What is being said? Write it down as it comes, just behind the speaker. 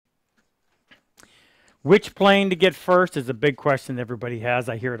Which plane to get first is a big question everybody has.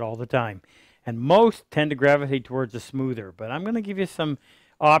 I hear it all the time. And most tend to gravitate towards the smoother, but I'm going to give you some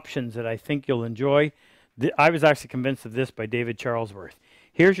options that I think you'll enjoy. I was actually convinced of this by David Charlesworth.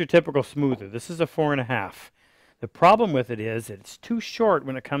 Here's your typical smoother. This is a 4.5. The problem with it is it's too short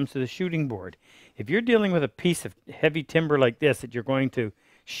when it comes to the shooting board. If you're dealing with a piece of heavy timber like this that you're going to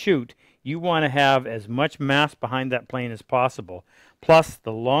shoot, you want to have as much mass behind that plane as possible. Plus,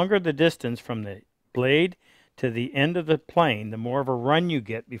 the longer the distance from the blade to the end of the plane, the more of a run you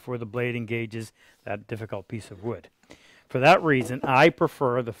get before the blade engages that difficult piece of wood. For that reason, I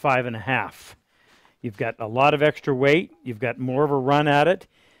prefer the 5.5. You've got a lot of extra weight, you've got more of a run at it,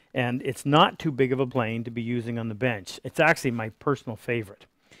 and it's not too big of a plane to be using on the bench. It's actually my personal favorite.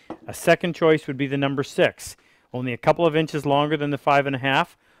 A second choice would be the number 6, only a couple of inches longer than the 5.5.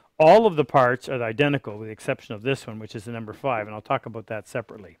 All of the parts are identical with the exception of this one, which is the number 5, and I'll talk about that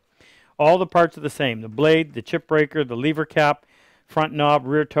separately. All the parts are the same. The blade, the chip breaker, the lever cap, front knob,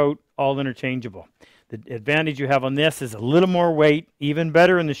 rear tote, all interchangeable. The advantage you have on this is a little more weight, even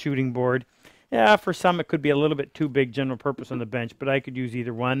better in the shooting board. Yeah, for some it could be a little bit too big general purpose on the bench, but I could use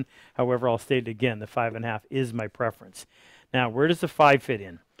either one. However, I'll state it again, the 5.5 is my preference. Now, where does the 5 fit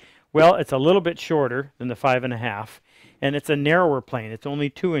in? Well, it's a little bit shorter than the 5.5, and it's a narrower plane. It's only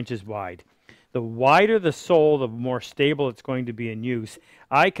 2 inches wide. The wider the sole, the more stable it's going to be in use.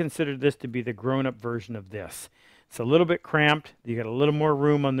 I consider this to be the grown-up version of this. It's a little bit cramped. You got a little more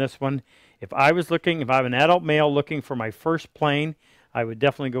room on this one. If I'm an adult male looking for my first plane, I would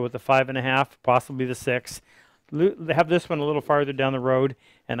definitely go with the 5.5, possibly the 6. Have this one a little farther down the road,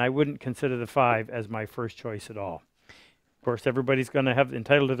 and I wouldn't consider the 5 as my first choice at all. Of course, everybody's going to have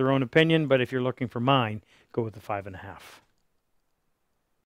entitled to their own opinion, but if you're looking for mine, go with the 5.5.